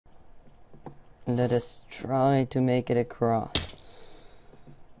Let us try to make it across.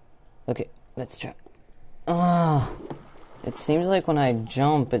 Okay, let's try. Ah, it seems like when I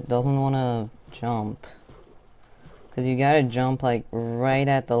jump, it doesn't want to jump. Because you gotta jump like right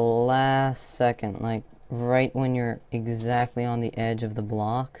at the last second, like right when you're exactly on the edge of the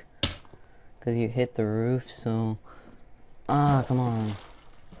block. Because you hit the roof, so... Ah, come on.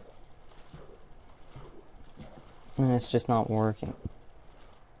 And it's just not working.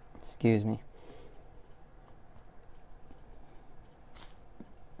 Excuse me.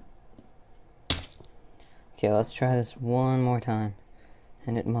 Okay, let's try this one more time.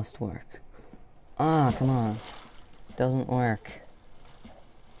 And it must work. Ah, come on. Doesn't work.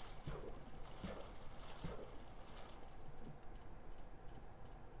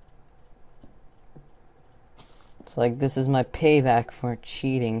 It's like this is my payback for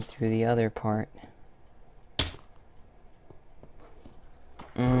cheating through the other part.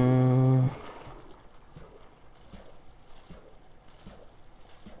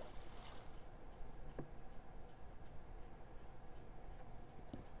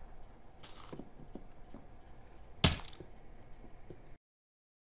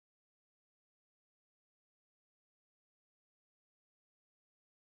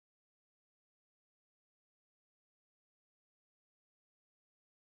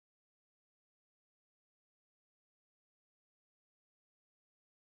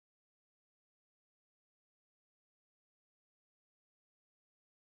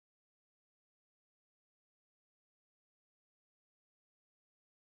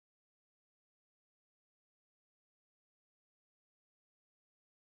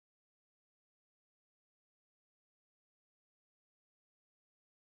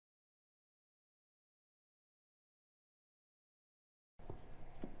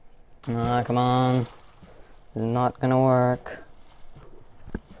 Ah, come on. This is not gonna work.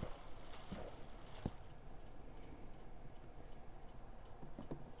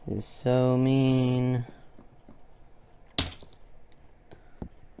 This is so mean.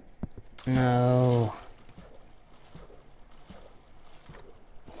 No.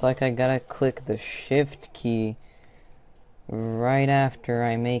 It's like I gotta click the shift key right after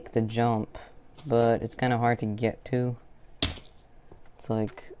I make the jump. But it's kind of hard to get to. It's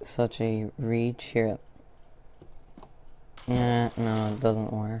like such a reach here. Yeah, no, it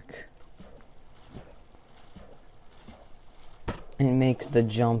doesn't work. It makes the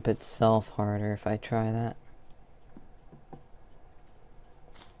jump itself harder if I try that.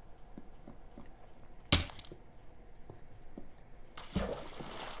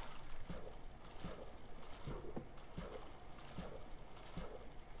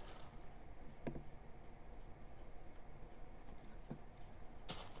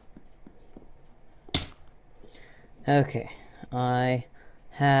 Okay, I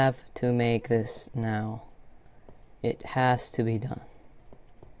have to make this now. It has to be done.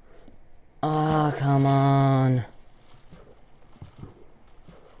 Ah, come on.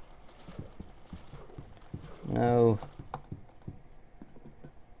 No.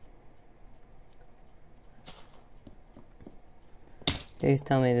 Please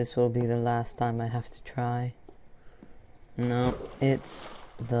tell me this will be the last time I have to try. No, it's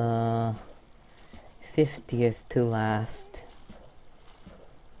the 50th to last.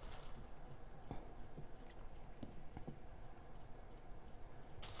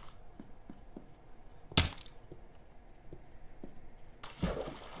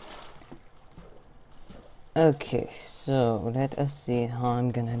 Okay, so let us see how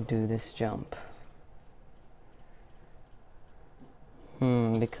I'm gonna do this jump.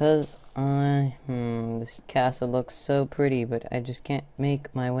 Because this castle looks so pretty, but I just can't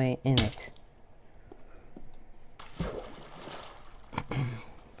make my way in it.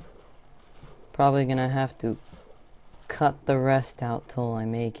 Probably gonna have to cut the rest out till I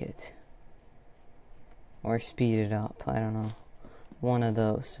make it. Or speed it up, I don't know. One of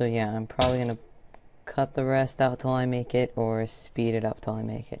those. So yeah, I'm probably gonna cut the rest out till I make it, or speed it up till I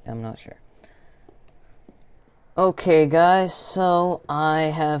make it. I'm not sure. Okay guys, so I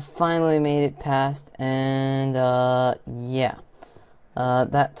have finally made it past, and yeah.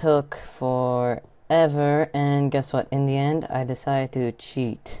 That took forever, and guess what? In the end, I decided to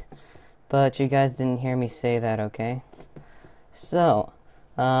cheat. But you guys didn't hear me say that, okay? So,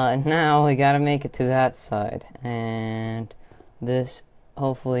 now we gotta make it to that side, and this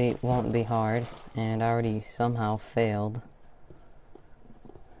hopefully won't be hard, and I already somehow failed.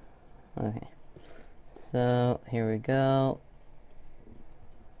 Okay. So, here we go.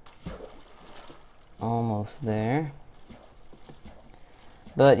 Almost there.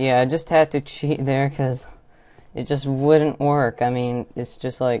 But yeah, I just had to cheat there because it just wouldn't work. I mean, it's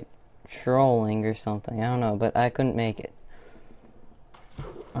just like trolling or something. I don't know, but I couldn't make it.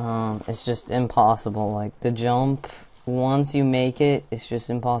 It's just impossible. Like, the jump, once you make it, it's just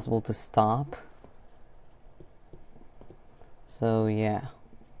impossible to stop. So, yeah.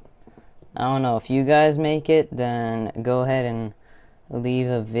 I don't know. If you guys make it, then go ahead and leave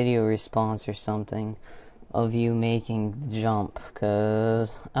a video response or something of you making the jump,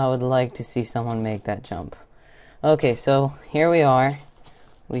 because I would like to see someone make that jump. Okay, so here we are.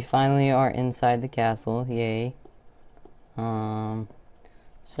 We finally are inside the castle. Yay.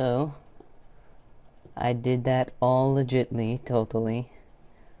 So I did that all legitly, totally.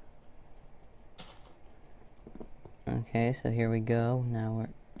 Okay, so here we go. Now we're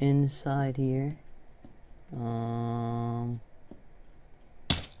inside here.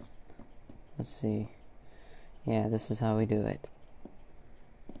 Let's see. Yeah, this is how we do it.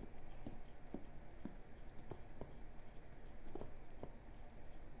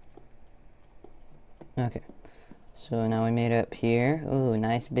 Okay. So now we made it up here. Ooh,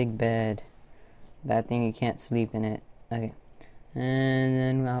 nice big bed. Bad thing you can't sleep in it. Okay. And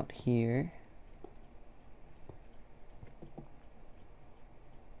then out here.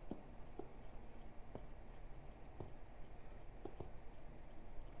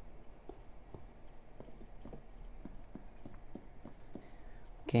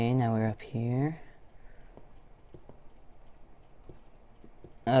 Okay, now we're up here.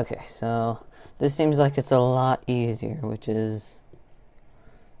 Okay, so this seems like it's a lot easier, which is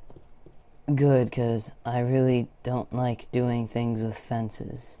good, because I really don't like doing things with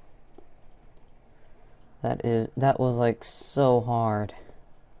fences. That was like so hard.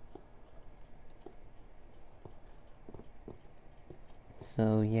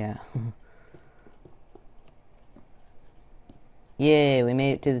 So yeah. Yay, we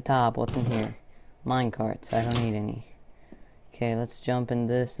made it to the top. What's in here? Minecarts. I don't need any. Okay, let's jump in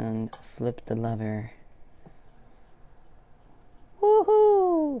this and flip the lever.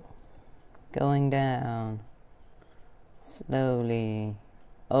 Woohoo! Going down. Slowly.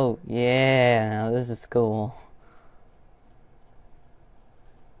 Oh, yeah, now this is cool.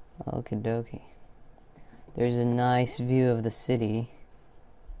 Okie dokie. There's a nice view of the city.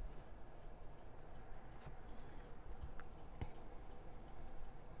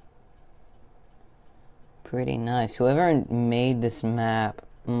 Pretty nice. Whoever made this map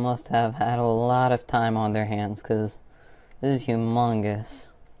must have had a lot of time on their hands, because this is humongous.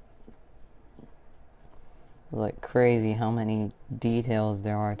 It's like crazy how many details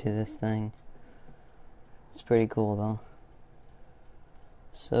there are to this thing. It's pretty cool though.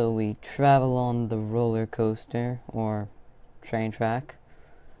 So we travel on the roller coaster, or train track.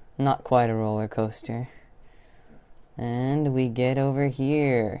 Not quite a roller coaster. And we get over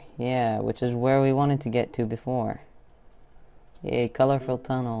here. Yeah, which is where we wanted to get to before. Yay, colorful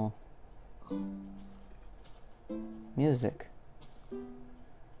tunnel. Music.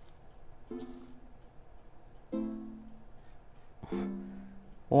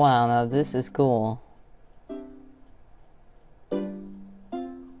 Wow, now this is cool.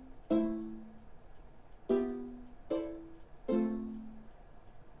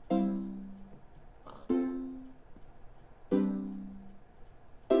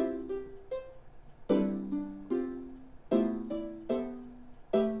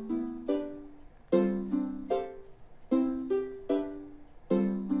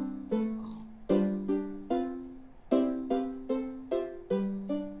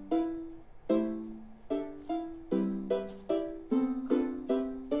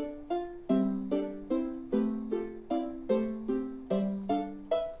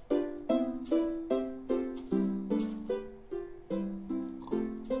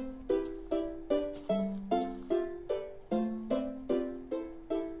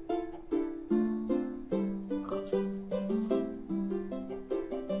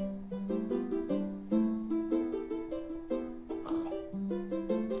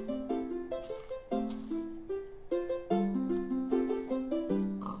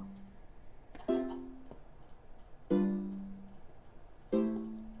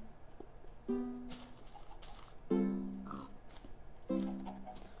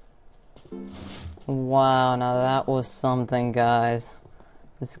 Wow, now that was something, guys.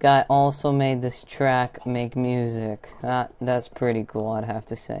 This guy also made this track make music. That's pretty cool, I'd have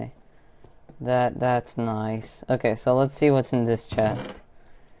to say. That's nice. Okay, so let's see what's in this chest.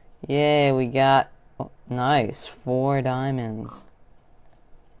 Yay, we got nice 4 diamonds.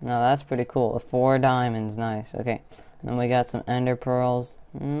 Now that's pretty cool. 4 diamonds, nice. Okay, then we got some ender pearls,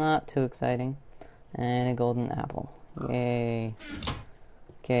 not too exciting, and a golden apple. Yay.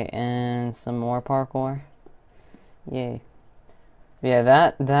 Okay, and some more parkour. Yay. Yeah,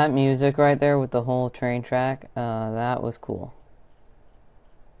 that music right there with the whole train track, that was cool.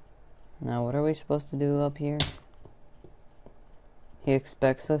 Now, what are we supposed to do up here? He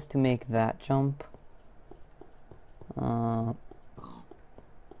expects us to make that jump.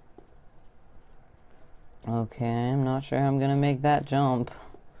 Okay, I'm not sure I'm gonna make that jump.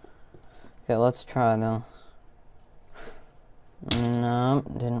 Okay, let's try though. No,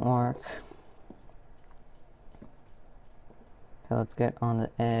 didn't work. Okay, let's get on the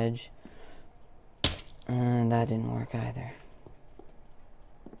edge. And that didn't work either.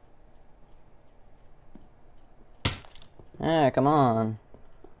 Ah, come on.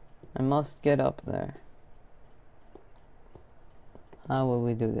 I must get up there. How will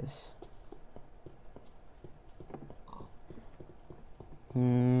we do this?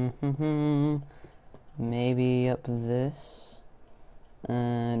 Maybe up this.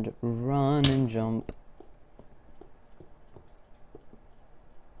 And run and jump.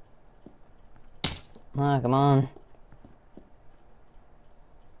 Ah, come on.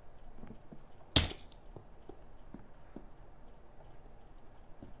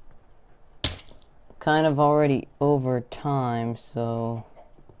 Kind of already over time, so...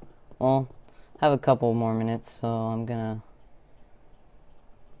 Well, have a couple more minutes, so I'm gonna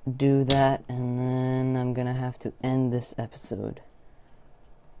do that, and then I'm gonna have to end this episode.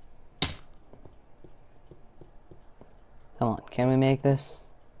 Come on, can we make this?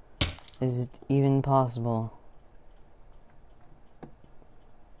 Is it even possible?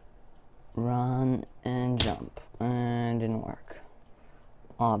 Run and jump. And didn't work.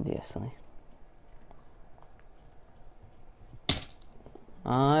 Obviously.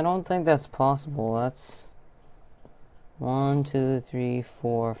 I don't think that's possible. That's 1, 2, 3,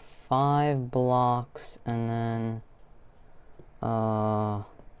 4, 5 blocks, and then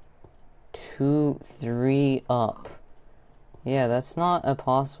 2, 3 up. Yeah, that's not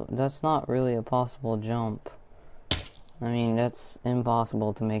really a possible jump. I mean, that's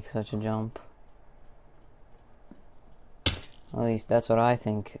impossible to make such a jump. At least that's what I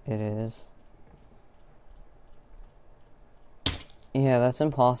think it is. Yeah, that's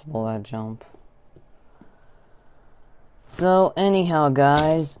impossible, that jump. So, anyhow,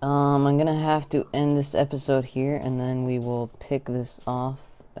 guys, I'm gonna have to end this episode here, and then we will pick this off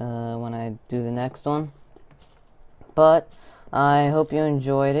when I do the next one. But I hope you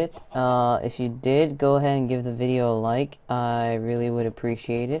enjoyed it. If you did, go ahead and give the video a like. I really would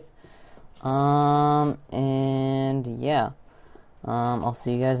appreciate it. And yeah, I'll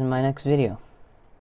see you guys in my next video.